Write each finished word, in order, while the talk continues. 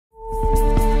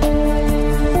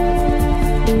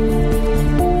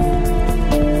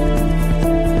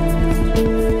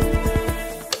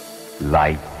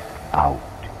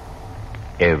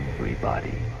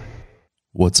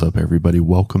What's up, everybody?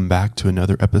 Welcome back to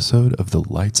another episode of the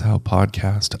Lights Out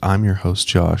Podcast. I'm your host,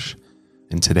 Josh,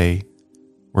 and today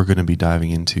we're going to be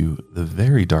diving into the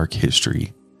very dark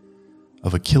history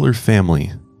of a killer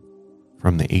family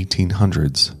from the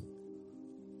 1800s,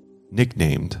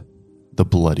 nicknamed the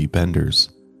Bloody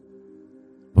Benders.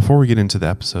 Before we get into the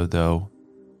episode, though,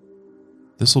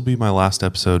 this will be my last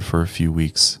episode for a few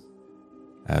weeks,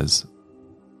 as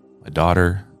my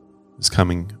daughter is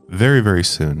coming very, very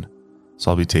soon. So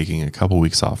I'll be taking a couple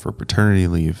weeks off for paternity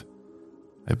leave.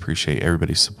 I appreciate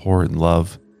everybody's support and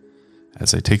love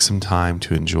as I take some time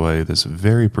to enjoy this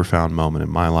very profound moment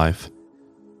in my life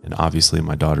and obviously in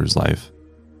my daughter's life.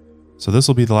 So this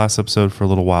will be the last episode for a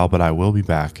little while, but I will be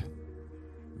back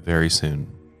very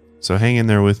soon. So hang in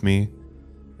there with me.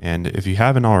 And if you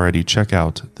haven't already, check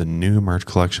out the new merch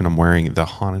collection. I'm wearing the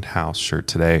Haunted House shirt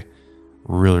today.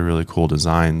 Really, really cool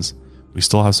designs. We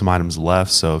still have some items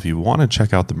left, so if you want to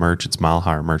check out the merch, it's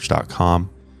milehighermerch.com.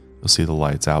 You'll see the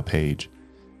Lights Out page.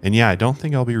 And yeah, I don't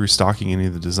think I'll be restocking any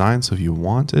of the designs, so if you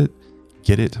want it,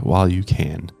 get it while you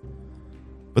can.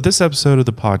 But this episode of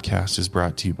the podcast is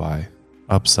brought to you by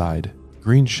Upside,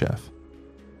 Green Chef,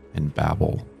 and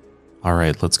Babel. All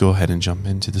right, let's go ahead and jump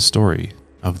into the story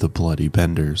of the Bloody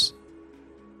Benders.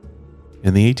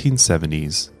 In the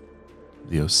 1870s,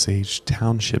 the Osage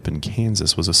Township in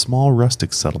Kansas was a small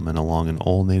rustic settlement along an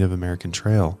old Native American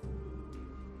trail.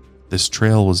 This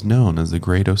trail was known as the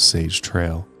Great Osage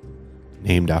Trail,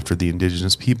 named after the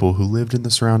indigenous people who lived in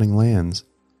the surrounding lands.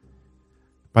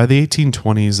 By the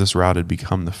 1820s, this route had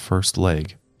become the first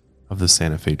leg of the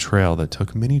Santa Fe Trail that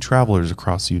took many travelers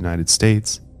across the United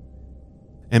States.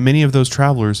 And many of those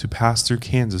travelers who passed through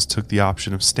Kansas took the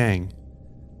option of staying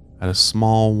at a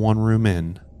small one-room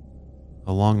inn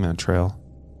along that trail.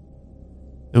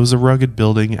 It was a rugged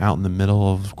building out in the middle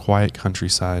of quiet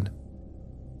countryside.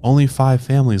 Only 5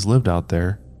 families lived out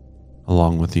there,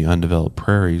 along with the undeveloped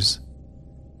prairies.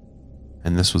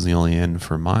 And this was the only inn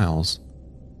for miles,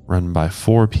 run by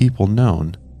 4 people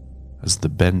known as the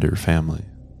Bender family.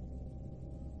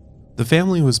 The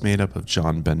family was made up of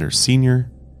John Bender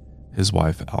Sr., his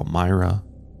wife Almira,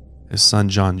 his son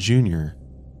John Jr.,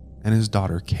 and his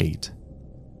daughter Kate.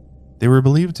 They were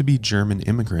believed to be German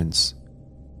immigrants,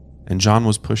 and John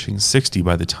was pushing 60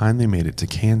 by the time they made it to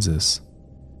Kansas.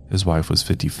 His wife was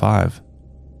 55,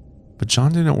 but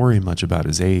John didn't worry much about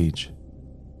his age.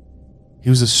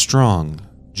 He was a strong,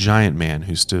 giant man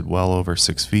who stood well over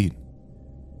 6 feet.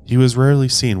 He was rarely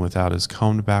seen without his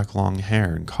combed back long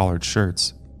hair and collared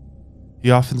shirts. He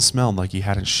often smelled like he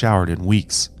hadn't showered in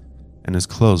weeks, and his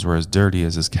clothes were as dirty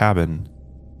as his cabin.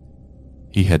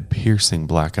 He had piercing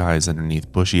black eyes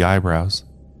underneath bushy eyebrows,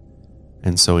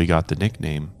 and so he got the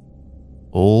nickname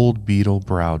Old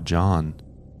Beetle-Browed John.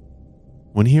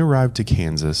 When he arrived to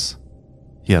Kansas,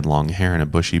 he had long hair and a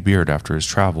bushy beard after his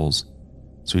travels,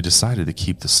 so he decided to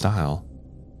keep the style.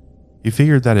 He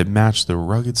figured that it matched the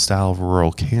rugged style of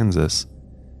rural Kansas,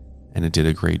 and it did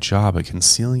a great job at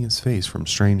concealing his face from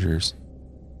strangers.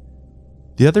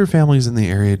 The other families in the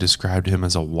area described him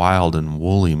as a wild and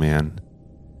woolly man,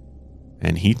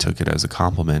 and he took it as a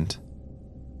compliment.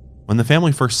 When the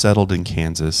family first settled in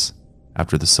Kansas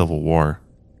after the Civil War,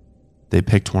 they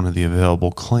picked one of the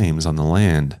available claims on the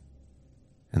land,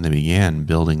 and they began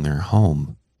building their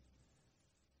home.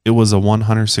 It was a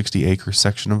 160-acre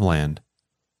section of land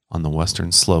on the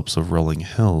western slopes of rolling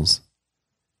hills.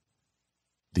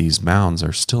 These mounds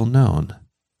are still known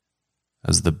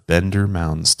as the Bender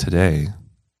Mounds today.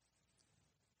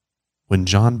 When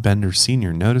John Bender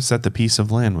Sr. noticed that the piece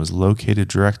of land was located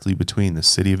directly between the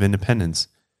City of Independence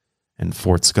and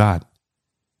Fort Scott,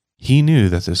 he knew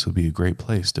that this would be a great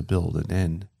place to build an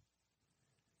inn.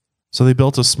 So they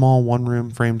built a small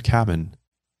one-room framed cabin,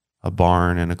 a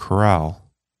barn and a corral,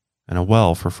 and a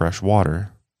well for fresh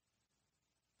water.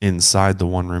 Inside the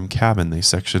one-room cabin, they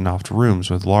sectioned off rooms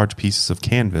with large pieces of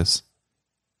canvas.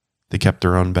 They kept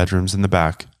their own bedrooms in the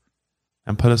back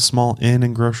and put a small inn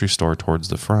and grocery store towards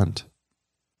the front.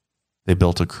 They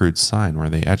built a crude sign where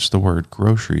they etched the word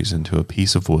groceries into a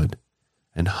piece of wood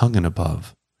and hung it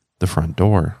above the front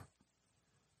door.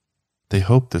 They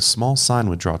hoped this small sign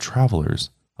would draw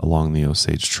travelers along the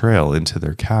Osage Trail into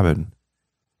their cabin.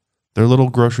 Their little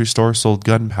grocery store sold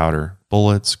gunpowder,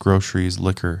 bullets, groceries,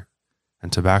 liquor,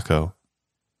 and tobacco.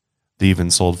 They even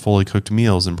sold fully cooked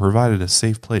meals and provided a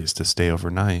safe place to stay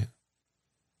overnight.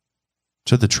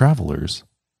 To the travelers,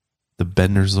 the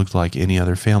Benders looked like any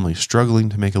other family struggling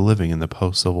to make a living in the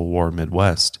post-Civil War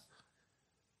Midwest.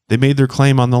 They made their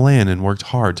claim on the land and worked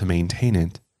hard to maintain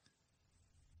it.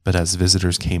 But as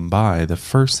visitors came by, the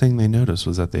first thing they noticed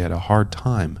was that they had a hard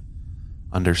time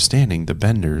understanding the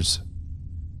Benders.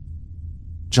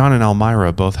 John and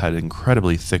Elmira both had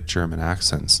incredibly thick German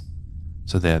accents,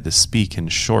 so they had to speak in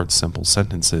short, simple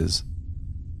sentences.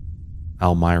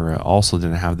 Elmira also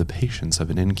didn't have the patience of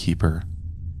an innkeeper.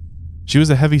 She was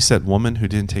a heavy-set woman who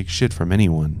didn't take shit from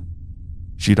anyone.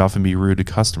 She'd often be rude to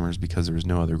customers because there was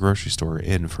no other grocery store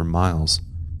in for miles.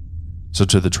 So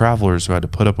to the travelers who had to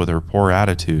put up with her poor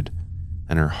attitude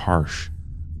and her harsh,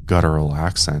 guttural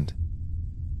accent.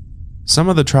 Some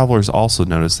of the travelers also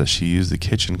noticed that she used the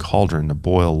kitchen cauldron to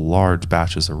boil large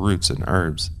batches of roots and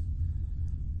herbs.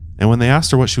 And when they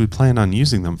asked her what she would plan on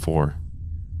using them for,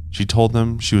 she told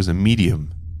them she was a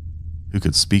medium who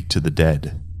could speak to the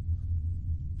dead.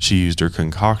 She used her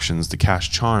concoctions to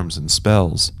cast charms and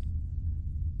spells.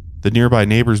 The nearby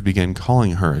neighbors began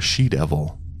calling her a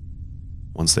she-devil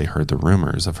once they heard the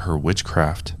rumors of her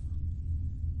witchcraft.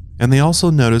 And they also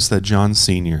noticed that John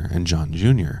Sr. and John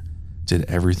Jr. did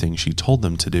everything she told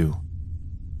them to do.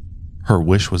 Her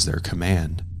wish was their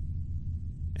command,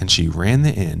 and she ran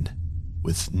the inn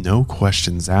with no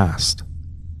questions asked.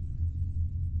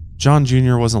 John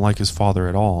Jr. wasn't like his father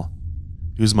at all.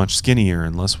 He was much skinnier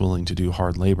and less willing to do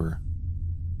hard labor.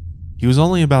 He was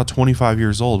only about 25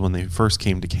 years old when they first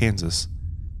came to Kansas,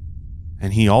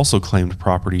 and he also claimed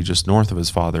property just north of his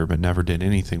father but never did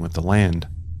anything with the land.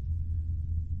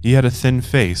 He had a thin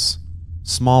face,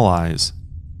 small eyes,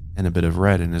 and a bit of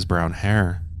red in his brown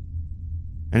hair,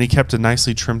 and he kept a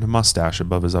nicely trimmed mustache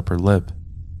above his upper lip.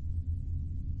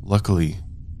 Luckily,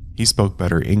 he spoke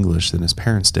better English than his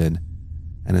parents did,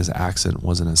 and his accent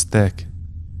wasn't as thick.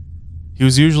 He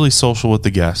was usually social with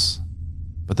the guests,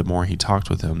 but the more he talked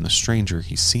with them, the stranger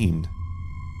he seemed.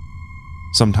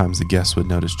 Sometimes the guests would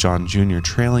notice John Jr.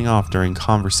 trailing off during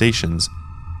conversations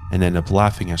and end up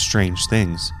laughing at strange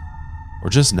things, or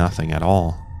just nothing at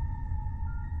all.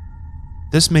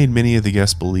 This made many of the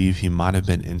guests believe he might have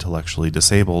been intellectually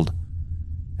disabled,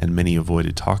 and many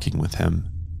avoided talking with him.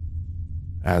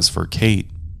 As for Kate,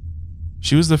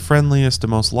 she was the friendliest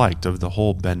and most liked of the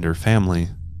whole Bender family.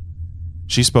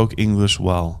 She spoke English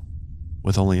well,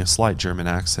 with only a slight German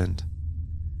accent,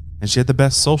 and she had the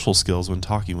best social skills when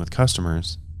talking with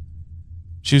customers.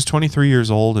 She was 23 years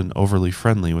old and overly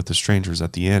friendly with the strangers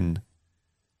at the inn.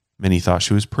 Many thought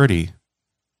she was pretty,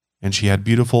 and she had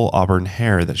beautiful auburn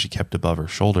hair that she kept above her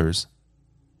shoulders.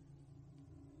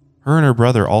 Her and her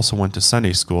brother also went to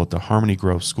Sunday school at the Harmony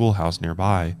Grove schoolhouse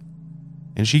nearby,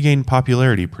 and she gained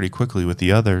popularity pretty quickly with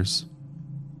the others.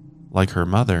 Like her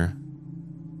mother,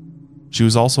 she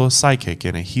was also a psychic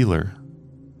and a healer.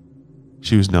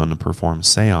 She was known to perform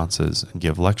seances and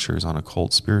give lectures on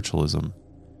occult spiritualism.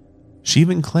 She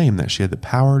even claimed that she had the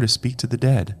power to speak to the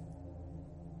dead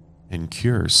and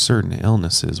cure certain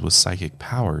illnesses with psychic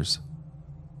powers.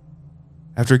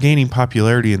 After gaining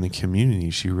popularity in the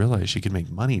community, she realized she could make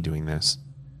money doing this.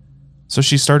 So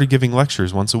she started giving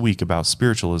lectures once a week about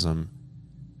spiritualism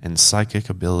and psychic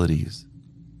abilities.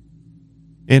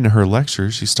 In her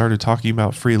lectures, she started talking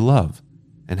about free love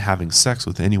and having sex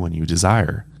with anyone you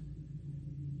desire,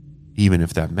 even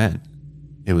if that meant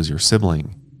it was your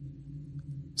sibling.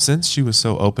 Since she was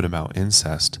so open about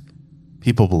incest,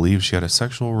 people believed she had a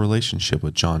sexual relationship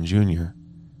with John Jr.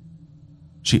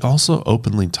 She also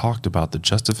openly talked about the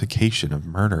justification of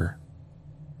murder.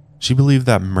 She believed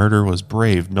that murder was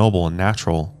brave, noble, and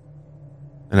natural.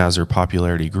 And as her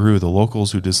popularity grew, the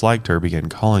locals who disliked her began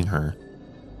calling her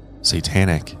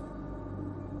satanic.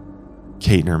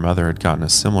 Kate and her mother had gotten a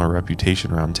similar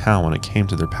reputation around town when it came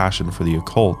to their passion for the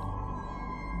occult,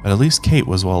 but at least Kate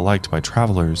was well liked by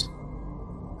travelers,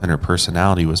 and her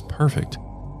personality was perfect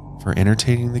for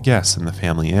entertaining the guests in the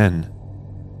family inn.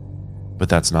 But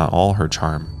that's not all her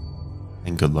charm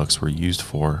and good looks were used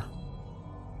for.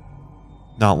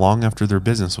 Not long after their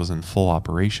business was in full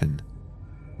operation,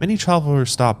 many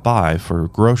travelers stopped by for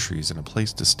groceries and a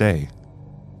place to stay.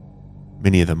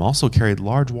 Many of them also carried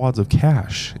large wads of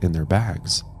cash in their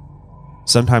bags.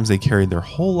 Sometimes they carried their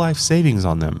whole life savings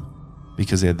on them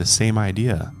because they had the same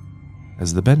idea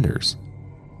as the Benders.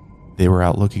 They were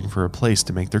out looking for a place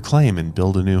to make their claim and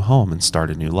build a new home and start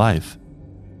a new life.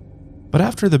 But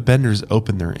after the Benders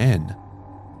opened their inn,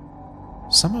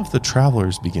 some of the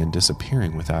travelers began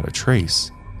disappearing without a trace.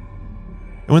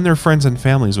 And when their friends and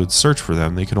families would search for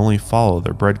them, they could only follow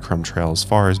their breadcrumb trail as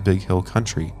far as Big Hill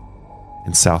Country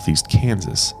in southeast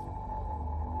Kansas.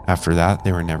 After that,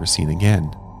 they were never seen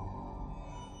again.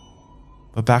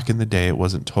 But back in the day, it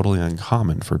wasn't totally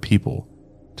uncommon for people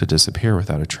to disappear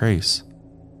without a trace.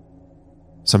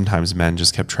 Sometimes men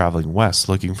just kept traveling west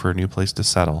looking for a new place to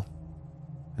settle,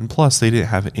 and plus they didn't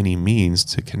have any means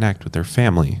to connect with their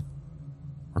family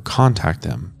or contact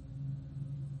them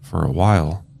for a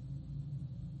while.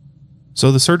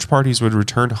 So the search parties would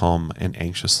return home and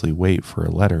anxiously wait for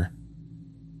a letter.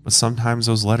 But sometimes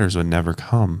those letters would never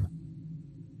come.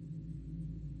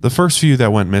 The first few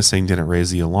that went missing didn't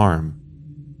raise the alarm.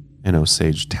 In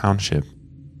Osage Township,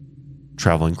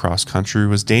 traveling cross country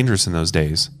was dangerous in those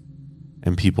days,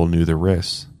 and people knew the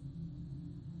risks.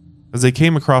 As they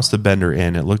came across the Bender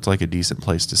Inn, it looked like a decent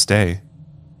place to stay.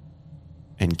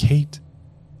 And Kate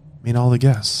made all the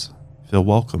guests feel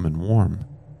welcome and warm.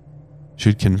 She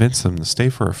would convince them to stay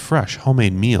for a fresh,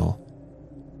 homemade meal,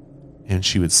 and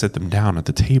she would sit them down at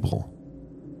the table.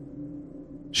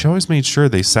 She always made sure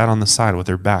they sat on the side with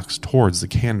their backs towards the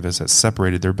canvas that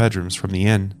separated their bedrooms from the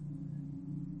inn.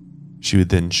 She would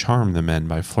then charm the men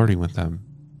by flirting with them.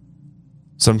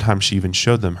 Sometimes she even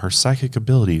showed them her psychic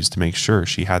abilities to make sure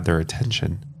she had their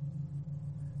attention.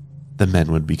 The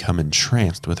men would become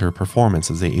entranced with her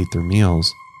performance as they ate their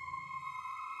meals,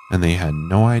 and they had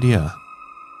no idea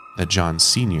that John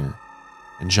Sr.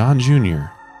 and John Jr.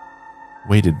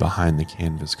 waited behind the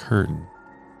canvas curtain,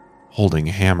 holding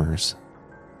hammers.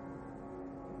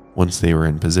 Once they were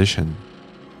in position,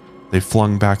 they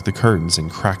flung back the curtains and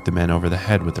cracked the men over the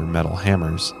head with their metal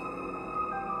hammers.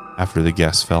 After the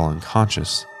guests fell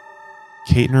unconscious,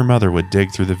 Kate and her mother would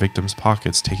dig through the victims'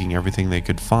 pockets, taking everything they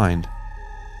could find.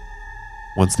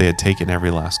 Once they had taken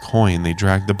every last coin, they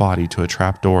dragged the body to a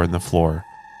trap door in the floor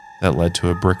that led to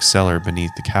a brick cellar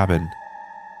beneath the cabin.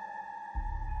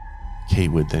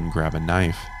 Kate would then grab a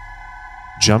knife,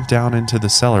 jump down into the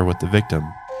cellar with the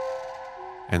victim,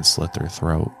 and slit their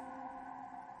throat.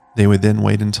 They would then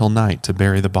wait until night to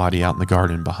bury the body out in the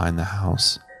garden behind the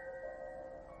house.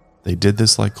 They did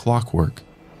this like clockwork,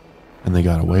 and they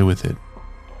got away with it,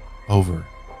 over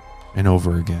and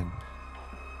over again.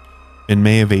 In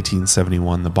May of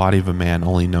 1871, the body of a man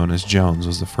only known as Jones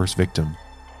was the first victim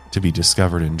to be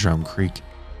discovered in Drum Creek.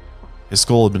 His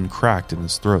skull had been cracked and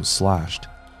his throat slashed.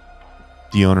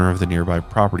 The owner of the nearby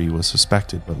property was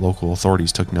suspected, but local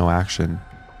authorities took no action.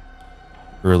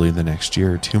 Early the next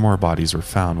year, 2 more bodies were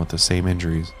found with the same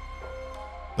injuries,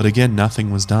 but again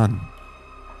nothing was done.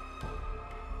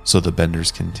 So the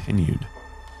Benders continued,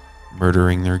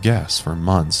 murdering their guests for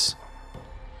months.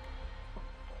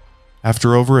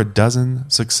 After over a dozen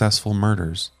successful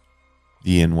murders,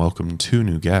 the inn welcomed 2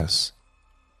 new guests,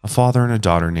 a father and a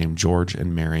daughter named George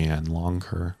and Marianne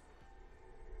Longcur.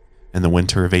 In the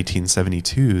winter of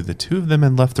 1872, the 2 of them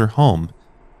had left their home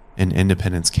in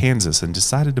Independence, Kansas, and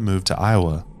decided to move to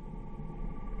Iowa.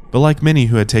 But like many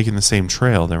who had taken the same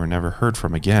trail, they were never heard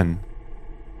from again.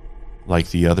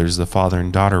 Like the others, the father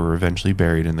and daughter were eventually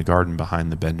buried in the garden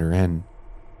behind the Bender Inn.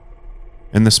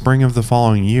 In the spring of the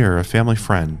following year, a family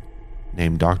friend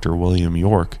named Dr. William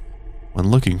York went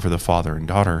looking for the father and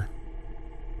daughter.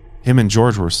 Him and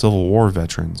George were Civil War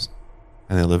veterans,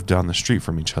 and they lived down the street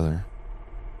from each other.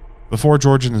 Before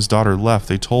George and his daughter left,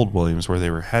 they told Williams where they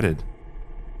were headed.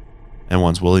 And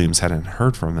once Williams hadn't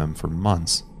heard from them for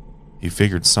months, he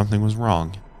figured something was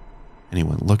wrong, and he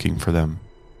went looking for them.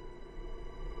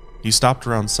 He stopped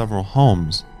around several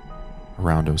homes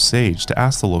around Osage to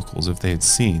ask the locals if they had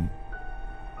seen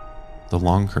the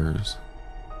Longcurs.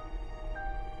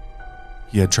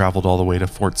 He had traveled all the way to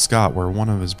Fort Scott, where one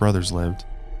of his brothers lived,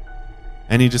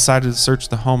 and he decided to search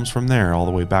the homes from there all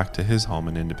the way back to his home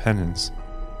in Independence.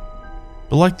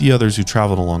 But like the others who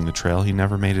traveled along the trail, he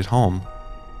never made it home.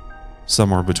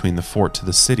 Somewhere between the fort to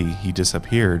the city, he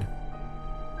disappeared.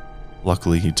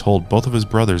 Luckily, he told both of his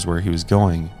brothers where he was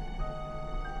going,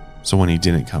 so when he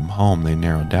didn't come home, they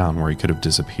narrowed down where he could have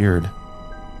disappeared.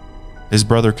 His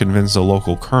brother convinced a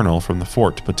local colonel from the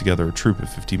fort to put together a troop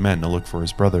of 50 men to look for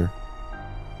his brother,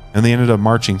 and they ended up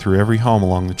marching through every home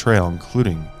along the trail,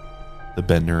 including the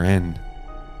Bender Inn.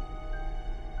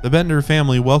 The Bender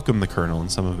family welcomed the colonel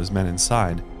and some of his men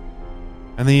inside,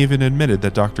 and they even admitted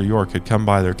that Dr. York had come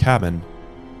by their cabin,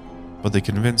 but they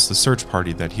convinced the search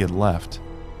party that he had left.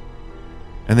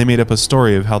 And they made up a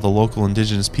story of how the local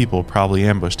indigenous people probably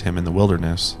ambushed him in the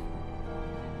wilderness.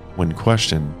 When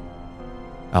questioned,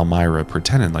 Elmira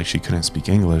pretended like she couldn't speak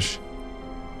English.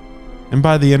 And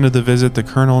by the end of the visit, the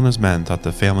colonel and his men thought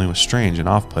the family was strange and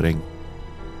off-putting,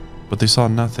 but they saw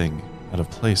nothing out of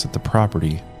place at the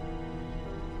property.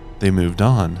 They moved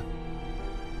on,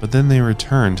 but then they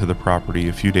returned to the property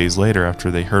a few days later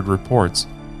after they heard reports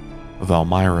of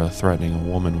Elmira threatening a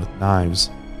woman with knives.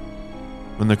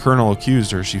 When the colonel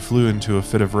accused her, she flew into a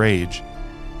fit of rage.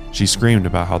 She screamed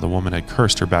about how the woman had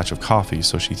cursed her batch of coffee,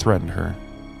 so she threatened her.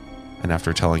 And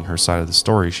after telling her side of the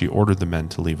story, she ordered the men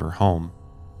to leave her home.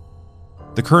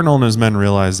 The colonel and his men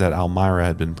realized that Elmira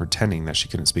had been pretending that she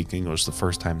couldn't speak English the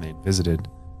first time they had visited.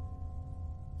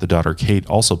 The daughter Kate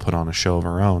also put on a show of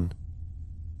her own.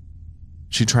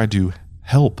 She tried to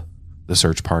help the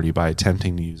search party by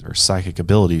attempting to use her psychic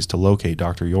abilities to locate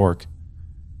Dr. York.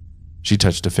 She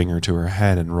touched a finger to her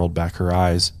head and rolled back her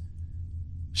eyes.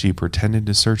 She pretended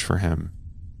to search for him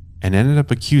and ended up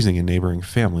accusing a neighboring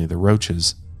family, the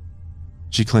Roaches.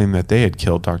 She claimed that they had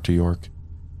killed Dr. York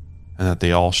and that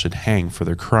they all should hang for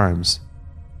their crimes.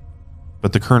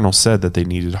 But the colonel said that they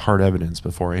needed hard evidence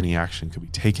before any action could be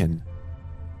taken.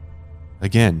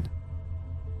 Again,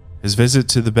 his visit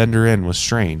to the Bender Inn was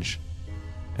strange,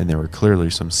 and there were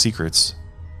clearly some secrets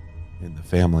in the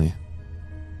family.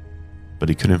 But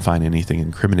he couldn't find anything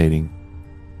incriminating,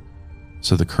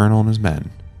 so the colonel and his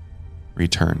men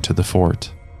returned to the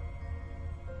fort.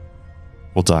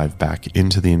 We'll dive back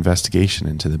into the investigation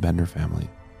into the Bender family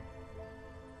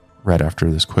right after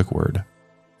this quick word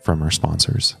from our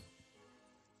sponsors.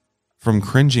 From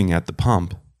cringing at the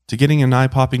pump to getting an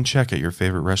eye-popping check at your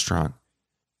favorite restaurant,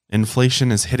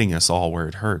 inflation is hitting us all where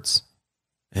it hurts.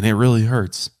 And it really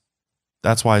hurts.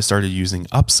 That's why I started using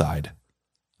Upside.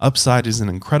 Upside is an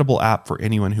incredible app for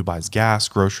anyone who buys gas,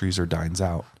 groceries, or dines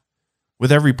out.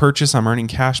 With every purchase, I'm earning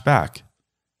cash back,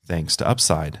 thanks to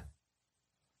Upside.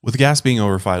 With gas being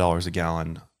over $5 a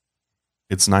gallon,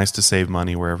 it's nice to save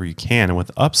money wherever you can. And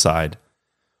with Upside,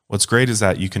 what's great is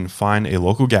that you can find a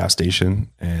local gas station,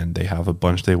 and they have a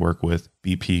bunch they work with,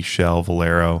 BP, Shell,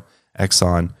 Valero,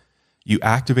 Exxon. You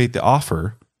activate the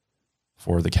offer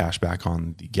for the cash back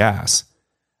on the gas,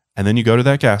 and then you go to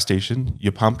that gas station,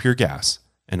 you pump your gas,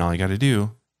 and all you got to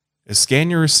do is scan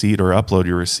your receipt or upload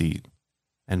your receipt,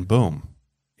 and boom,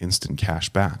 instant cash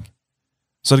back.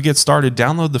 So to get started,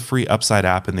 download the free Upside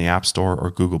app in the App Store or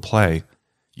Google Play.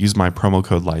 Use my promo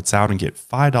code LIGHTSOUT and get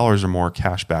 $5 or more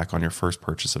cash back on your first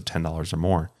purchase of $10 or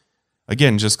more.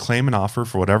 Again, just claim an offer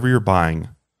for whatever you're buying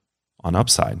on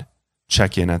Upside.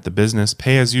 Check in at the business,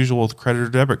 pay as usual with credit or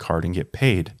debit card, and get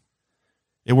paid.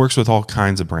 It works with all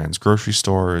kinds of brands, grocery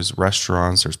stores,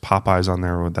 restaurants. There's Popeyes on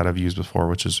there that I've used before,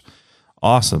 which is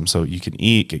awesome. So you can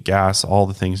eat, get gas, all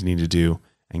the things you need to do,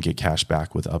 and get cash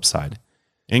back with Upside.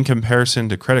 In comparison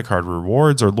to credit card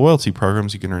rewards or loyalty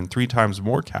programs, you can earn 3 times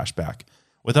more cash back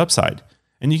with Upside.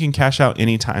 And you can cash out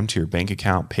anytime to your bank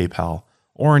account, PayPal,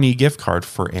 or an e-gift card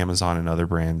for Amazon and other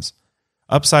brands.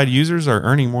 Upside users are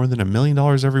earning more than $1 million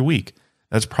every week.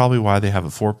 That's probably why they have a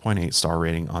 4.8 star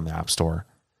rating on the App Store.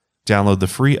 Download the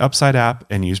free Upside app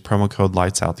and use promo code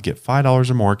LIGHTSOUT to get $5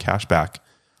 or more cash back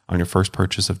on your first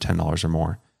purchase of $10 or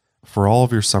more. For all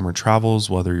of your summer travels,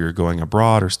 whether you're going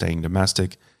abroad or staying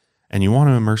domestic, and you want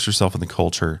to immerse yourself in the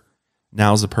culture,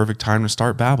 now's the perfect time to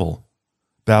start Babbel.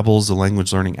 Babbel is a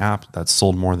language learning app that's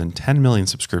sold more than 10 million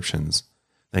subscriptions.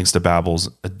 Thanks to Babbel's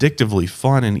addictively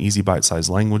fun and easy bite-sized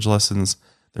language lessons,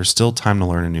 there's still time to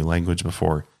learn a new language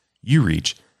before you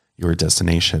reach your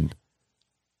destination.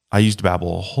 I used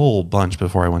Babbel a whole bunch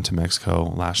before I went to Mexico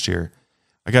last year.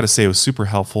 I got to say it was super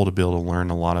helpful to be able to learn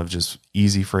a lot of just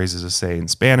easy phrases to say in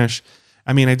Spanish.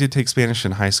 I mean, I did take Spanish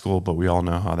in high school, but we all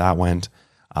know how that went.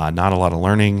 Not a lot of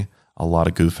learning, a lot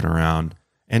of goofing around.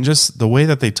 And just the way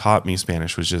that they taught me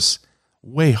Spanish was just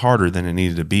way harder than it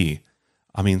needed to be.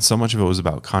 I mean, so much of it was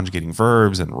about conjugating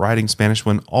verbs and writing Spanish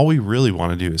when all we really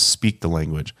want to do is speak the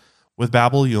language. With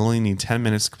Babbel, you only need 10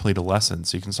 minutes to complete a lesson,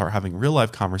 so you can start having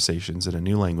real-life conversations in a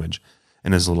new language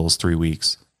in as little as 3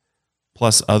 weeks.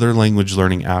 Plus, other language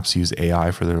learning apps use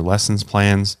AI for their lessons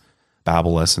plans.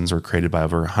 Babbel lessons are created by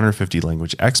over 150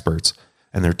 language experts,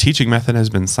 and their teaching method has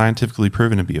been scientifically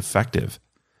proven to be effective.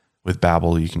 With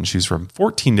Babbel, you can choose from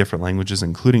 14 different languages,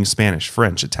 including Spanish,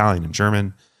 French, Italian, and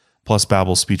German. Plus,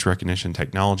 Babbel's speech recognition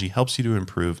technology helps you to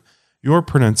improve your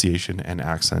pronunciation and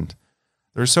accent.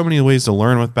 There are so many ways to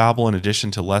learn with Babbel. In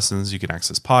addition to lessons, you can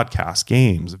access podcasts,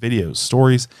 games, videos,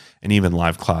 stories, and even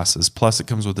live classes. Plus, it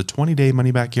comes with a 20-day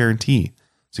money-back guarantee,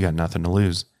 so you got nothing to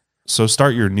lose. So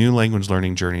start your new language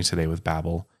learning journey today with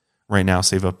Babbel. Right now,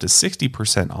 save up to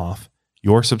 60% off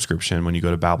your subscription when you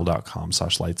go to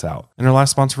babbel.com/lightsout. And our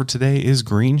last sponsor for today is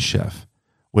Green Chef,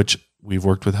 which we've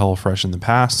worked with HelloFresh in the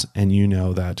past, and you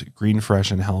know that Green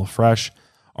Fresh and HelloFresh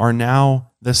are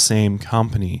now the same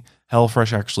company.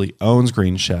 HelloFresh actually owns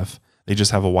Green Chef. They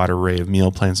just have a wide array of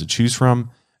meal plans to choose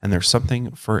from, and there's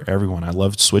something for everyone. I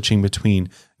loved switching between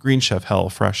Green Chef,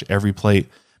 HelloFresh, every plate,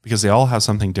 because they all have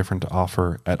something different to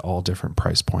offer at all different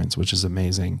price points, which is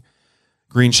amazing.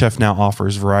 Green Chef now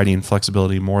offers variety and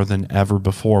flexibility more than ever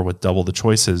before with double the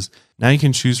choices. Now you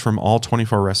can choose from all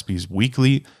 24 recipes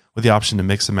weekly with the option to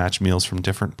mix and match meals from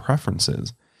different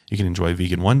preferences. You can enjoy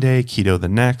vegan one day, keto the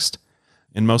next.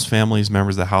 In most families,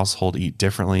 members of the household eat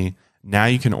differently. Now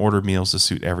you can order meals to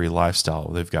suit every lifestyle.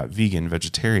 They've got vegan,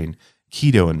 vegetarian,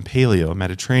 keto, and paleo,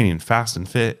 Mediterranean, fast and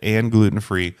fit, and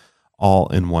gluten-free, all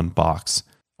in one box.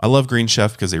 I love Green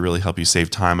Chef because they really help you save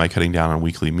time by cutting down on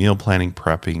weekly meal planning,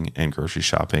 prepping, and grocery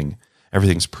shopping.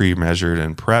 Everything's pre-measured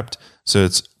and prepped, so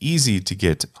it's easy to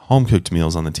get home-cooked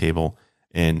meals on the table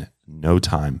in no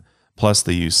time. Plus,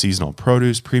 they use seasonal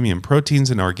produce, premium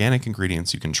proteins, and organic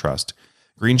ingredients you can trust.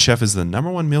 Green Chef is the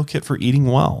 #1 meal kit for eating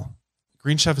well.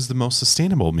 Green Chef is the most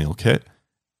sustainable meal kit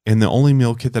and the only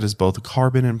meal kit that is both a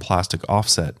carbon and plastic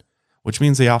offset, which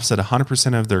means they offset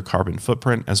 100% of their carbon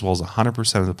footprint as well as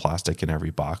 100% of the plastic in every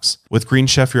box. With Green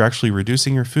Chef, you're actually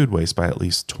reducing your food waste by at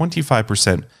least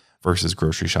 25% versus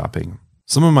grocery shopping.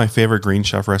 Some of my favorite Green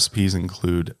Chef recipes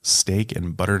include steak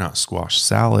and butternut squash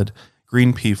salad,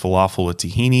 green pea falafel with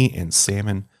tahini, and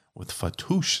salmon with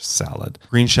fattoush salad.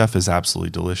 Green Chef is absolutely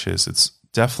delicious. It's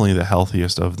definitely the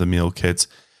healthiest of the meal kits,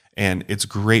 and it's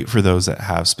great for those that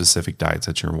have specific diets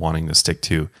that you're wanting to stick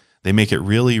to. They make it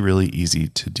really, really easy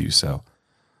to do so.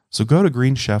 So go to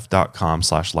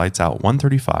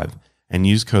greenchef.com/lightsout135 and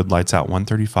use code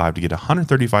lightsout135 to get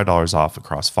 $135 off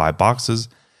across 5 boxes,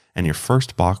 and your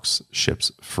first box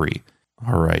ships free.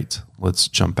 All right, let's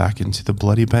jump back into the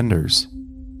Bloody Benders.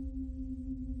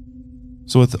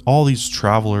 So with all these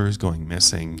travelers going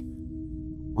missing,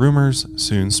 rumors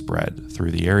soon spread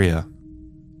through the area.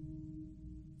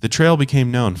 The trail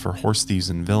became known for horse thieves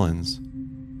and villains.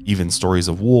 Even stories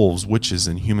of wolves, witches,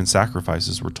 and human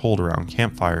sacrifices were told around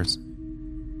campfires,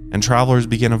 and travelers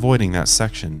began avoiding that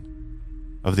section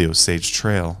of the Osage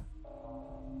Trail.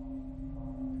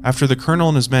 After the colonel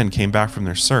and his men came back from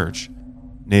their search,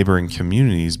 neighboring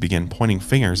communities began pointing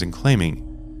fingers and claiming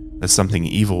that something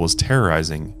evil was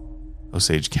terrorizing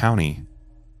Osage County.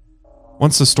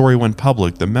 Once the story went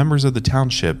public, the members of the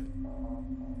township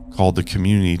called the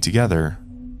community together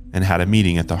and had a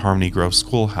meeting at the Harmony Grove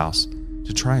Schoolhouse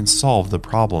to try and solve the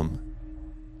problem.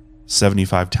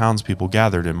 75 townspeople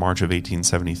gathered in March of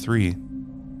 1873.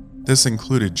 This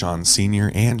included John Sr.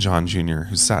 and John Jr.,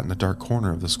 who sat in a dark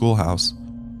corner of the schoolhouse.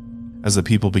 As the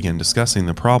people began discussing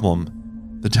the problem,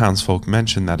 the townsfolk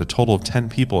mentioned that a total of 10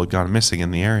 people had gone missing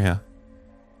in the area.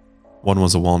 One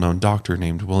was a well-known doctor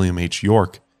named William H.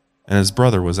 York, and his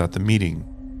brother was at the meeting.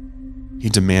 He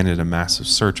demanded a massive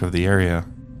search of the area.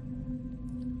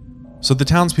 So the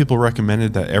townspeople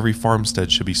recommended that every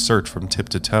farmstead should be searched from tip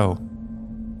to toe.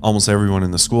 Almost everyone in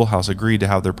the schoolhouse agreed to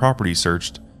have their property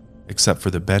searched, except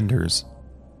for the Benders.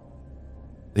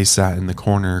 They sat in the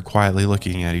corner, quietly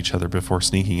looking at each other before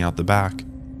sneaking out the back.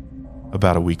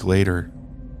 About a week later,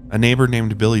 a neighbor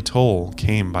named Billy Toll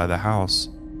came by the house.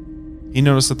 He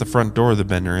noticed that the front door of the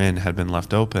Bender Inn had been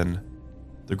left open.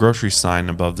 The grocery sign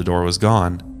above the door was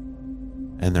gone,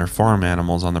 and their farm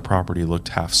animals on the property looked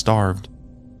half-starved.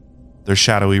 Their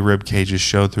shadowy rib cages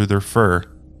showed through their fur,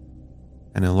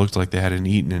 and it looked like they hadn't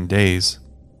eaten in days.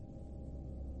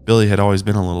 Billy had always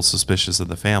been a little suspicious of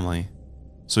the family,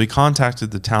 so he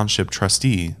contacted the township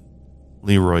trustee,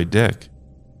 Leroy Dick,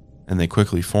 and they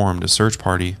quickly formed a search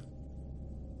party.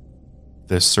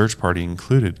 This search party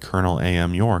included Colonel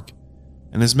A.M. York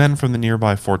and his men from the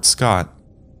nearby Fort Scott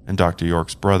and Dr.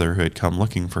 York's brother who had come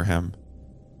looking for him.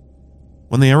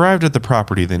 When they arrived at the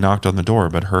property, they knocked on the door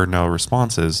but heard no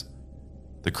responses.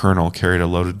 The colonel carried a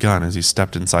loaded gun as he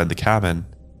stepped inside the cabin.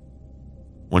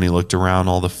 When he looked around,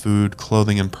 all the food,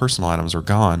 clothing, and personal items were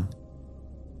gone.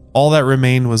 All that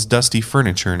remained was dusty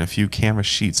furniture and a few canvas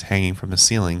sheets hanging from the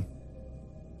ceiling,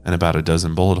 and about a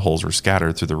dozen bullet holes were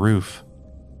scattered through the roof.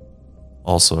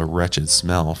 Also, a wretched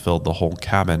smell filled the whole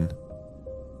cabin.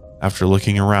 After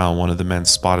looking around, one of the men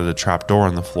spotted a trap door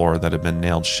on the floor that had been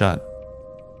nailed shut.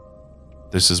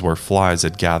 This is where flies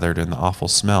had gathered, and the awful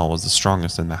smell was the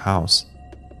strongest in the house.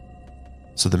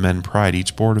 So the men pried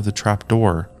each board of the trap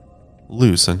door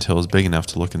loose until it was big enough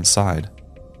to look inside,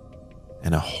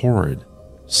 and a horrid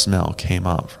smell came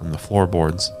up from the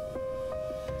floorboards.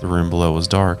 The room below was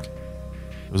dark.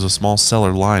 It was a small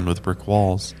cellar lined with brick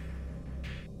walls.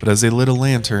 But as they lit a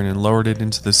lantern and lowered it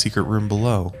into the secret room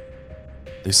below,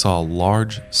 they saw a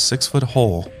large 6-foot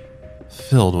hole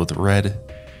filled with red,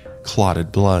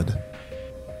 clotted blood.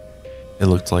 It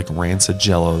looked like rancid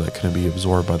jello that couldn't be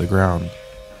absorbed by the ground,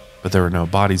 but there were no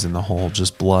bodies in the hole,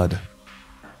 just blood.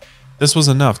 This was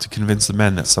enough to convince the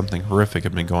men that something horrific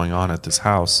had been going on at this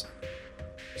house,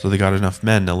 so they got enough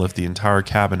men to lift the entire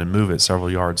cabin and move it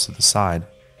several yards to the side.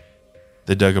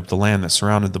 They dug up the land that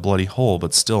surrounded the bloody hole,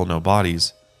 but still no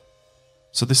bodies.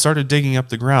 So they started digging up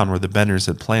the ground where the Benders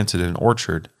had planted an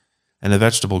orchard and a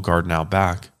vegetable garden out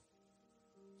back.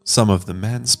 Some of the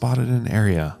men spotted an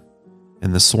area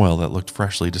in the soil that looked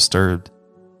freshly disturbed.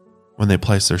 When they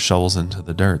placed their shovels into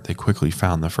the dirt, they quickly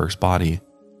found the first body.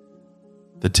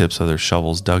 The tips of their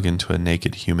shovels dug into a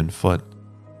naked human foot,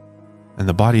 and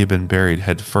the body had been buried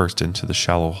head first into the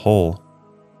shallow hole.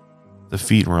 The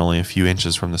feet were only a few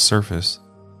inches from the surface,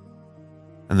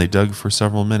 and they dug for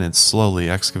several minutes, slowly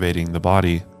excavating the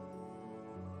body.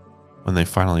 When they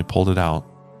finally pulled it out,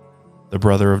 the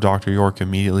brother of Dr. York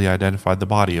immediately identified the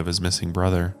body of his missing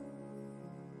brother.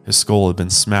 His skull had been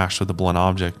smashed with a blunt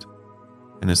object,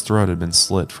 and his throat had been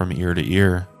slit from ear to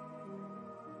ear.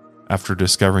 After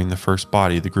discovering the first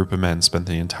body, the group of men spent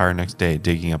the entire next day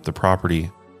digging up the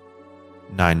property.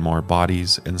 9 more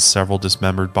bodies and several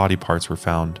dismembered body parts were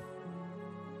found.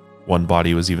 One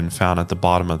body was even found at the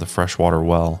bottom of the freshwater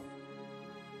well.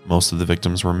 Most of the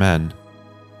victims were men,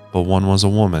 but one was a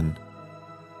woman,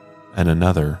 and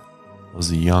another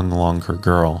was a young Lonker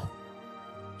girl.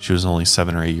 She was only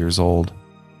 7 or 8 years old.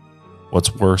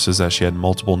 What's worse is that she had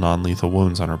multiple non-lethal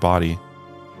wounds on her body,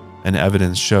 and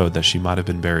evidence showed that she might have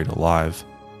been buried alive.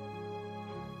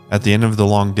 At the end of the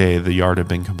long day, the yard had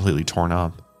been completely torn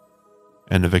up,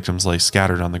 and the victims lay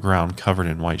scattered on the ground covered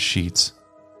in white sheets.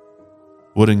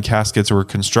 Wooden caskets were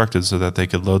constructed so that they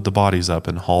could load the bodies up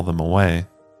and haul them away.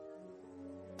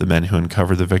 The men who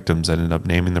uncovered the victims ended up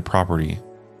naming the property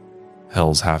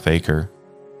Hell's Half Acre.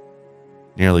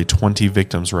 Nearly 20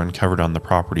 victims were uncovered on the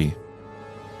property,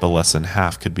 but less than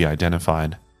half could be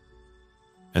identified.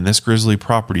 And this grisly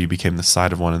property became the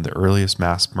site of one of the earliest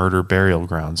mass murder burial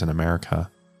grounds in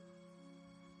America.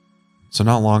 So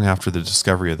not long after the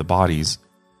discovery of the bodies,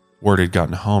 word had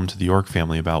gotten home to the York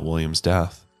family about William's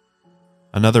death.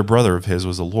 Another brother of his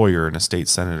was a lawyer and a state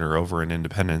senator over in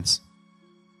Independence.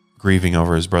 Grieving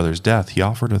over his brother's death, he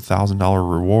offered a $1,000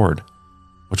 reward,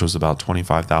 which was about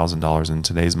 $25,000 in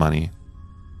today's money,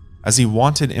 as he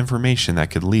wanted information that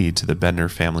could lead to the Bender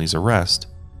family's arrest.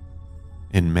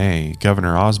 In May,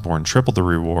 Governor Osborne tripled the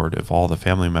reward if all the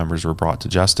family members were brought to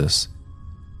justice,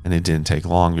 and it didn't take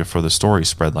long before the story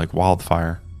spread like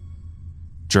wildfire.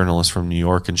 Journalists from New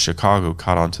York and Chicago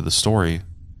caught on to the story.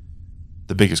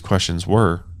 The biggest questions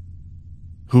were,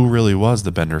 who really was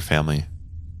the Bender family?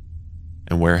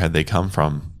 And where had they come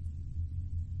from?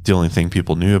 The only thing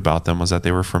people knew about them was that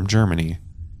they were from Germany,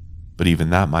 but even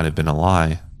that might have been a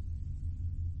lie.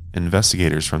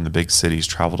 Investigators from the big cities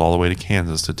traveled all the way to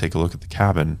Kansas to take a look at the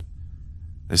cabin.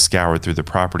 They scoured through the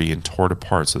property and tore it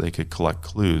apart so they could collect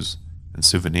clues and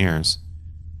souvenirs.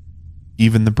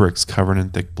 Even the bricks covered in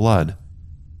thick blood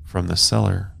from the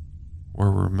cellar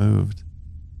were removed.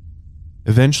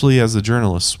 Eventually, as the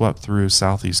journalists swept through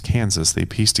southeast Kansas, they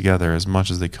pieced together as much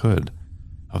as they could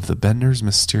of the Benders'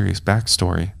 mysterious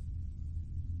backstory.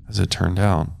 As it turned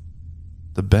out,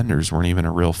 the Benders weren't even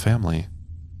a real family.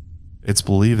 It's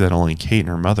believed that only Kate and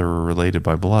her mother were related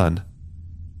by blood.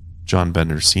 John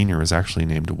Bender Sr. was actually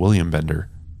named William Bender,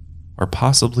 or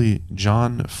possibly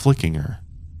John Flickinger.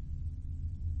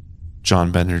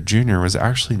 John Bender Jr. was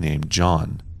actually named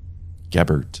John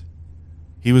Gebert.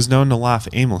 He was known to laugh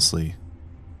aimlessly,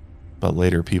 but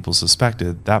later people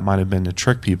suspected that might have been to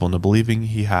trick people into believing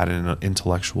he had an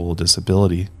intellectual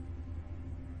disability.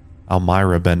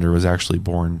 Elmira Bender was actually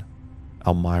born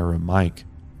Elmira Mike.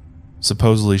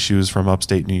 Supposedly she was from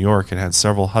upstate New York and had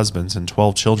several husbands and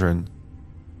 12 children,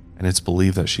 and it's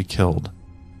believed that she killed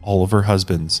all of her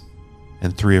husbands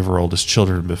and 3 of her oldest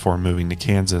children before moving to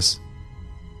Kansas.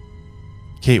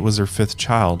 Kate was her 5th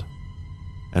child,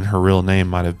 and her real name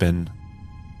might have been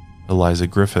Eliza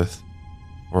Griffith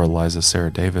or Eliza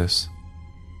Sarah Davis.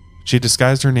 She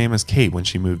disguised her name as Kate when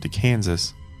she moved to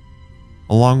Kansas.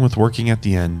 Along with working at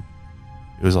the inn,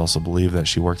 it was also believed that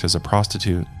she worked as a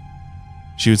prostitute.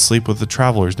 She would sleep with the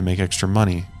travelers to make extra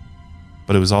money,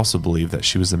 but it was also believed that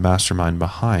she was the mastermind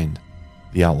behind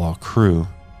the outlaw crew.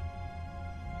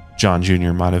 John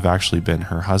Jr. might have actually been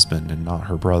her husband and not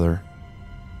her brother,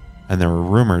 and there were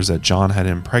rumors that John had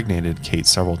impregnated Kate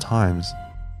several times,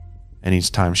 and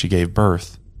each time she gave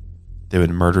birth, they would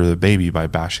murder the baby by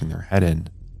bashing their head in.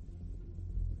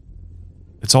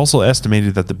 It's also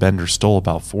estimated that the Benders stole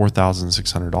about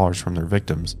 $4,600 from their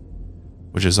victims,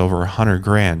 which is over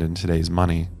 $100,000 in today's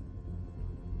money.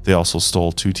 They also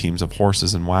stole 2 teams of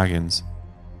horses and wagons,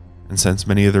 and since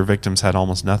many of their victims had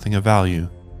almost nothing of value,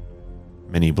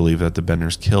 many believe that the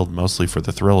Benders killed mostly for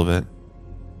the thrill of it,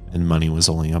 and money was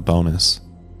only a bonus.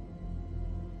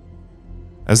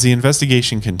 As the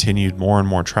investigation continued, more and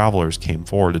more travelers came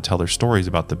forward to tell their stories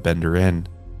about the Bender Inn.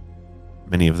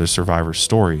 Many of the survivors'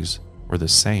 stories were the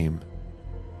same.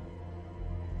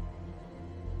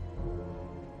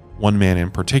 One man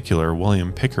in particular,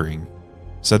 William Pickering,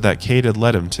 said that Kate had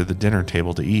led him to the dinner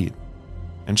table to eat,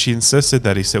 and she insisted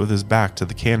that he sit with his back to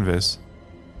the canvas,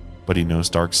 but he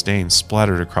noticed dark stains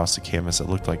splattered across the canvas that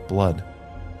looked like blood,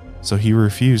 so he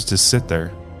refused to sit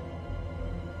there.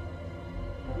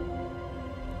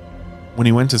 When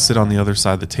he went to sit on the other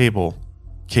side of the table,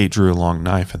 Kate drew a long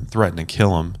knife and threatened to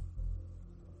kill him.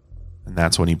 And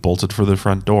that's when he bolted for the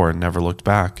front door and never looked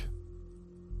back.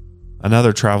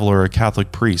 Another traveler, a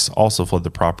Catholic priest, also fled the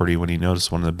property when he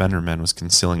noticed one of the Bender men was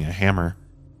concealing a hammer.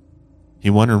 He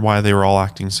wondered why they were all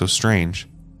acting so strange,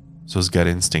 so his gut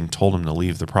instinct told him to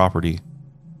leave the property.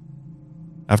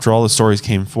 After all the stories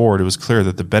came forward, it was clear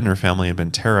that the Bender family had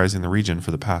been terrorizing the region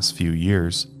for the past few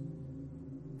years.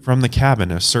 From the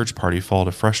cabin, a search party followed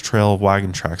a fresh trail of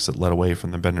wagon tracks that led away from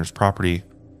the Bender's property.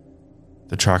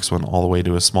 The tracks went all the way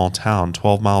to a small town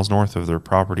 12 miles north of their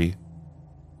property.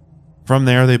 From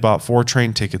there, they bought 4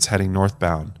 train tickets heading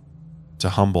northbound to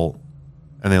Humboldt,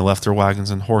 and they left their wagons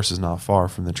and horses not far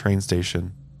from the train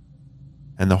station.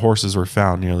 And the horses were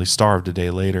found nearly starved a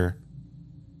day later.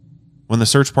 When the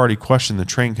search party questioned the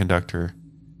train conductor,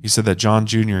 he said that John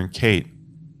Jr. and Kate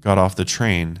got off the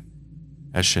train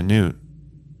at Chanute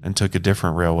and took a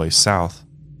different railway south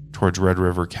towards Red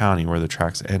River County where the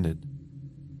tracks ended.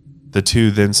 The two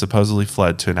then supposedly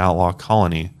fled to an outlaw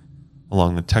colony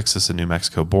along the Texas and New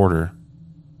Mexico border.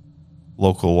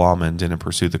 Local lawmen didn't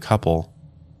pursue the couple.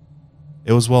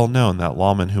 It was well known that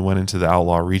lawmen who went into the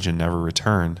outlaw region never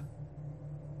returned.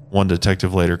 One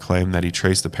detective later claimed that he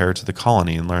traced the pair to the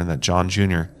colony and learned that John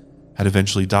Jr. had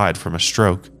eventually died from a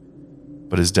stroke,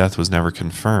 but his death was never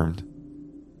confirmed.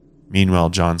 Meanwhile,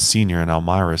 John Sr. and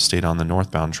Elmira stayed on the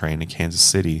northbound train to Kansas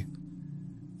City.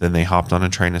 Then they hopped on a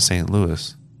train to St.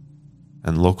 Louis,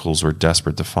 and locals were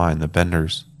desperate to find the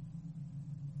Benders.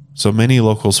 So many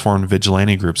locals formed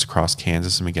vigilante groups across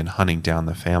Kansas and began hunting down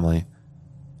the family.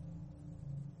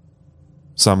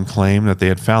 Some claimed that they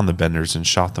had found the Benders and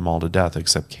shot them all to death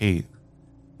except Kate,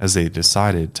 as they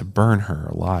decided to burn her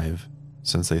alive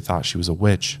since they thought she was a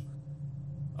witch.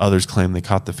 Others claimed they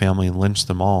caught the family and lynched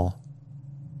them all.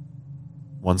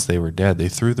 Once they were dead, they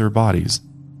threw their bodies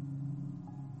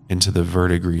into the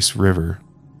Verdigris River.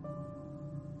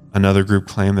 Another group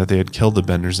claimed that they had killed the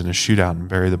Benders in a shootout and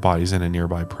buried the bodies in a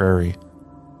nearby prairie.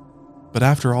 But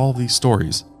after all of these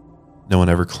stories, no one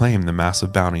ever claimed the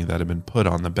massive bounty that had been put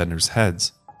on the Benders'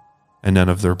 heads, and none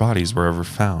of their bodies were ever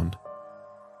found.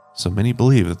 So many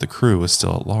believe that the crew was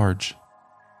still at large.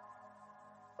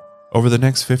 Over the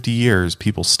next 50 years,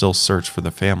 people still searched for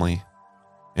the family.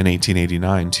 In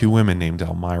 1889, 2 women named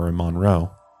Elmira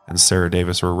Monroe and Sarah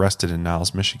Davis were arrested in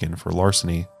Niles, Michigan for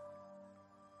larceny.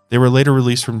 They were later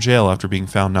released from jail after being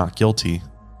found not guilty,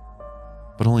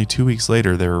 but only 2 weeks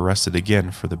later they were arrested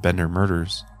again for the Bender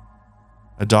murders.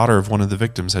 A daughter of one of the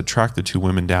victims had tracked the 2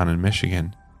 women down in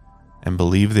Michigan and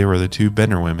believed they were the 2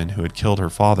 Bender women who had killed her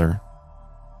father.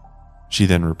 She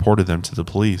then reported them to the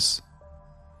police.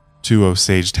 2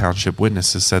 Osage Township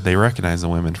witnesses said they recognized the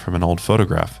women from an old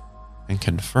photograph and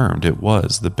confirmed it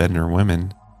was the Bender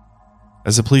women.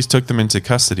 As the police took them into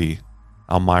custody,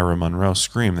 Elmira Monroe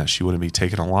screamed that she wouldn't be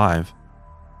taken alive,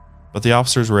 but the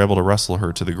officers were able to wrestle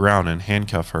her to the ground and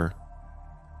handcuff her.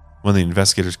 When the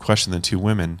investigators questioned the 2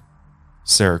 women,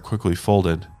 Sarah quickly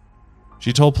folded.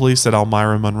 She told police that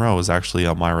Elmira Monroe was actually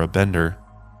Elmira Bender,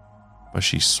 but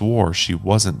she swore she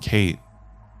wasn't Kate.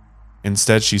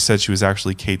 Instead, she said she was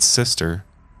actually Kate's sister,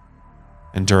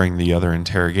 and during the other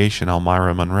interrogation,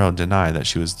 Elmira Monroe denied that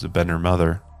she was the Bender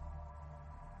mother.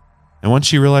 And when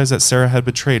she realized that Sarah had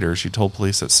betrayed her, she told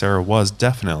police that Sarah was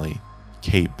definitely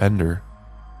Kate Bender.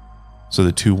 So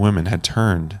the 2 women had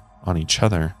turned on each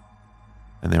other,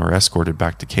 and they were escorted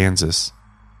back to Kansas.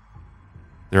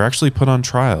 They were actually put on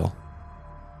trial,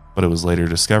 but it was later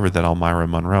discovered that Elmira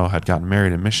Monroe had gotten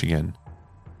married in Michigan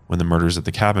when the murders at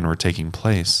the cabin were taking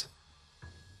place.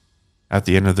 At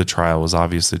the end of the trial, it was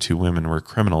obvious the 2 women were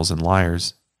criminals and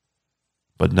liars,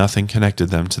 but nothing connected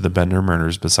them to the Bender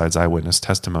murders besides eyewitness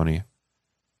testimony,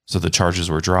 so the charges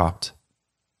were dropped.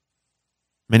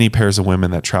 Many pairs of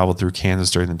women that traveled through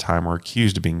Kansas during the time were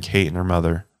accused of being Kate and her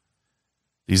mother.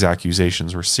 These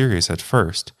accusations were serious at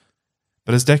first,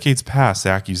 but as decades passed, the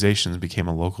accusations became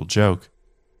a local joke.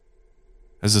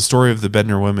 As the story of the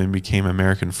Bender women became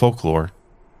American folklore,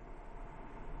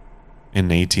 in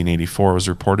 1884 it was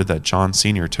reported that John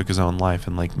Sr. took his own life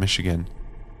in Lake Michigan.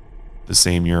 The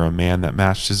same year, a man that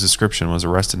matched his description was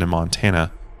arrested in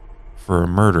Montana for a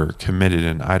murder committed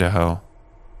in Idaho.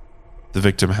 The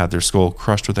victim had their skull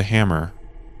crushed with a hammer,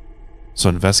 so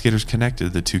investigators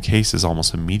connected the 2 cases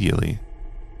almost immediately.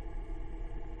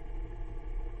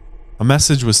 A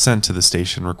message was sent to the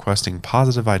station requesting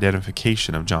positive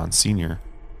identification of John Sr.,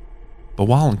 but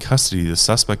while in custody, the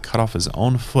suspect cut off his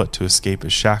own foot to escape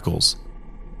his shackles.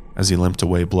 As he limped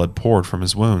away, blood poured from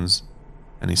his wounds,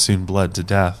 and he soon bled to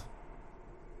death.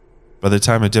 By the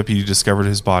time a deputy discovered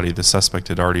his body, the suspect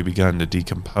had already begun to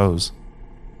decompose,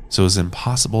 so it was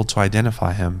impossible to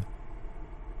identify him.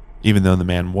 Even though the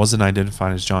man wasn't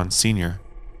identified as John Sr.,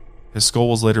 his skull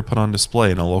was later put on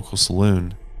display in a local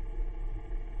saloon.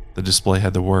 The display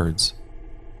had the words,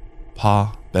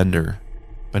 "Pa Bender,"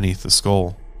 beneath the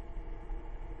skull.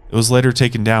 It was later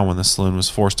taken down when the saloon was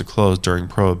forced to close during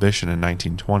Prohibition in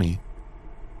 1920.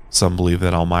 Some believe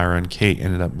that Elmira and Kate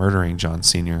ended up murdering John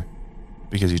Sr.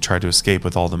 because he tried to escape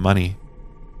with all the money.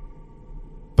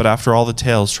 But after all the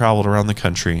tales traveled around the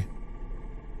country,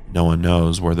 no one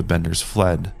knows where the Benders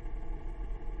fled,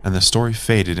 and the story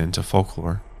faded into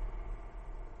folklore.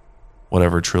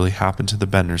 Whatever truly happened to the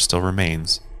Benders still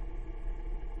remains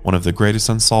one of the greatest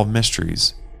unsolved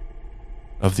mysteries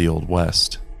of the Old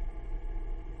West.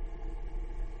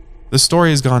 The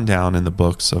story has gone down in the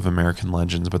books of American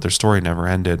legends, but their story never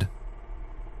ended.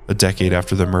 A decade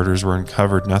after the murders were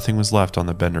uncovered, nothing was left on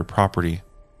the Bender property.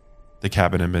 The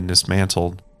cabin had been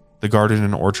dismantled, the garden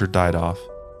and orchard died off,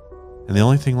 and the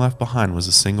only thing left behind was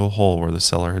a single hole where the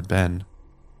cellar had been.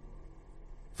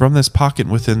 From this pocket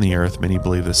within the earth, many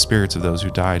believe the spirits of those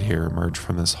who died here emerged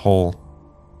from this hole.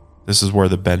 This is where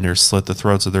the Benders slit the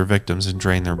throats of their victims and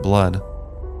drained their blood,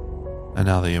 and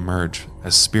now they emerge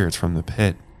as spirits from the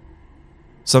pit.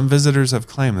 Some visitors have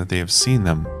claimed that they have seen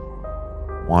them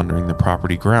wandering the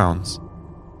property grounds.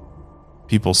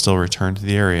 People still return to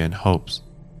the area in hopes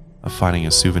of finding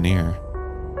a souvenir,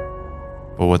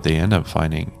 but what they end up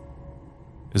finding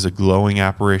is a glowing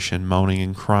apparition moaning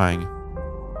and crying.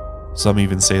 Some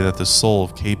even say that the soul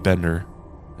of Kate Bender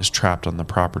is trapped on the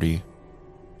property,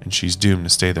 and she's doomed to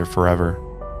stay there forever.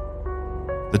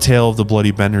 The tale of the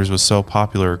Bloody Benders was so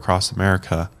popular across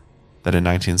America that in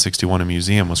 1961 a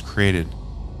museum was created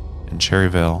in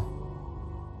Cherryvale.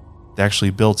 They actually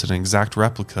built an exact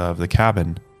replica of the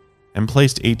cabin and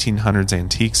placed 1800s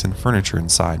antiques and furniture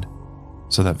inside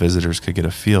so that visitors could get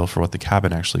a feel for what the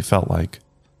cabin actually felt like.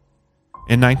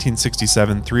 In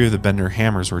 1967, 3 of the Bender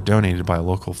hammers were donated by a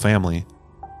local family,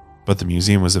 but the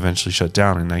museum was eventually shut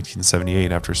down in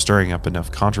 1978 after stirring up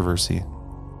enough controversy.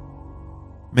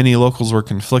 Many locals were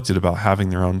conflicted about having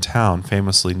their own town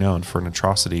famously known for an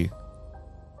atrocity,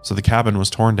 so the cabin was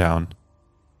torn down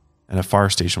and a fire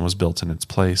station was built in its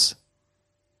place.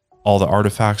 All the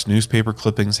artifacts, newspaper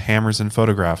clippings, hammers, and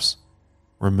photographs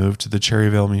were moved to the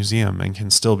Cherryvale Museum and can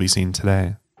still be seen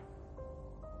today.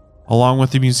 Along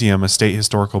with the museum, a state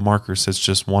historical marker sits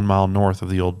just 1 mile north of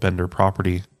the old Bender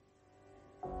property.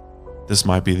 This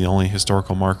might be the only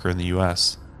historical marker in the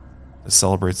U.S. that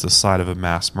celebrates the site of a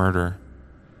mass murder.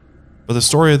 But the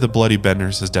story of the Bloody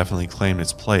Benders has definitely claimed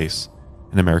its place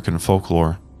in American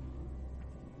folklore,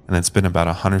 and it's been about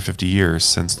 150 years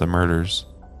since the murders.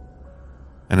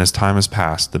 And as time has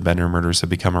passed, the Bender murders have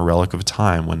become a relic of a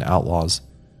time when outlaws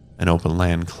and open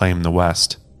land claimed the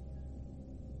West.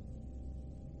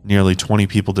 Nearly 20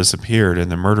 people disappeared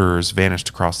and the murderers vanished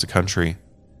across the country,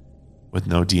 with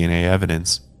no DNA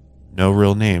evidence, no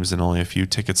real names, and only a few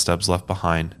ticket stubs left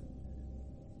behind.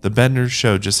 The Benders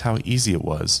showed just how easy it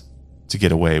was to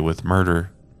get away with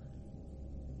murder.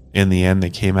 In the end, they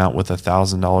came out with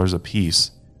 $1,000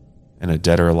 apiece and a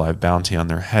dead or alive bounty on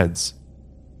their heads.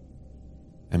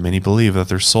 And many believe that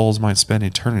their souls might spend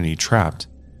eternity trapped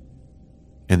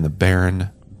in the barren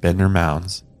Bender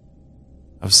Mounds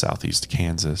of southeast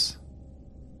Kansas.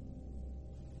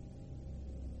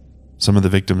 Some of the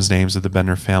victims' names of the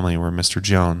Bender family were Mr.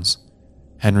 Jones,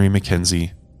 Henry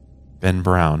McKenzie, Ben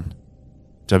Brown,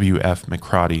 W.F.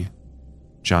 McCrotty,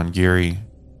 John Geary,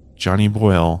 Johnny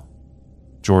Boyle,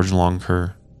 George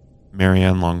Lonker,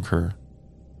 Marianne Lonker,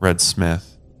 Red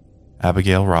Smith,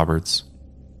 Abigail Roberts,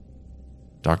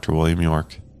 Dr. William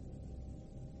York,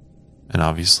 and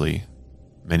obviously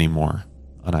many more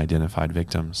unidentified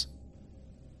victims.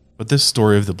 But this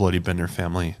story of the Bloody Bender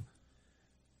family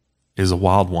is a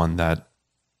wild one that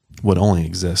would only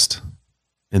exist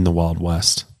in the Wild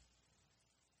West.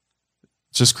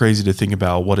 It's just crazy to think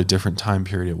about what a different time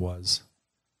period it was.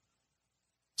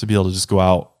 To be able to just go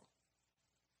out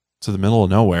to the middle of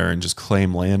nowhere and just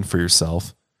claim land for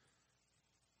yourself,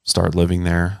 start living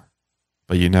there,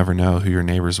 but you never know who your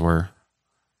neighbors were.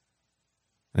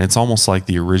 And it's almost like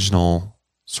the original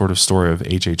sort of story of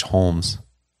H.H. Holmes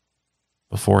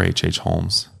before H.H.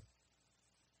 Holmes.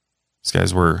 These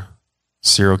guys were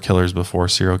serial killers before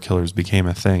serial killers became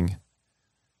a thing.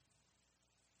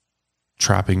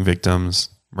 Trapping victims,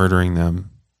 murdering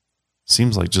them.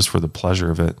 Seems like just for the pleasure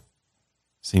of it.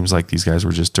 Seems like these guys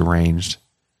were just deranged.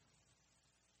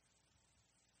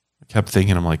 I kept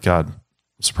thinking, I'm like, God,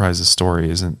 I'm surprised this story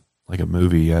isn't like a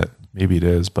movie yet. Maybe it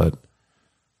is, but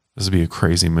this would be a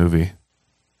crazy movie.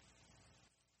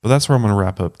 But that's where I'm going to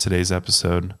wrap up today's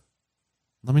episode.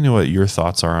 Let me know what your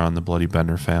thoughts are on the Bloody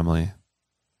Bender family.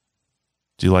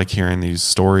 do like hearing these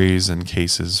stories and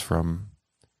cases from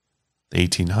the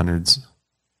 1800s.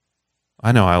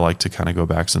 I know I like to kind of go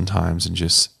back sometimes and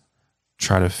just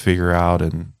try to figure out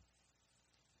and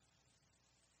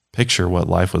picture what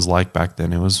life was like back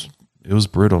then. It was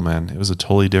brutal, man. It was a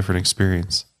totally different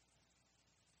experience.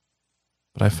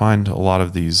 But I find a lot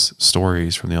of these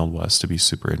stories from the Old West to be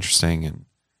super interesting, and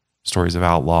stories of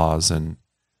outlaws and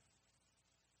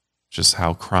just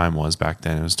how crime was back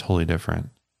then. It was totally different.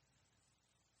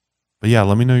 But yeah,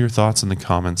 let me know your thoughts in the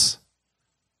comments.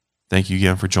 Thank you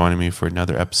again for joining me for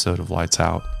another episode of Lights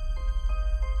Out.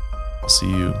 I'll see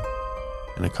you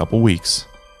in a couple weeks.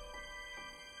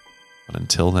 But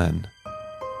until then,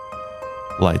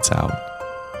 lights out,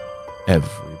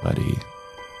 everybody.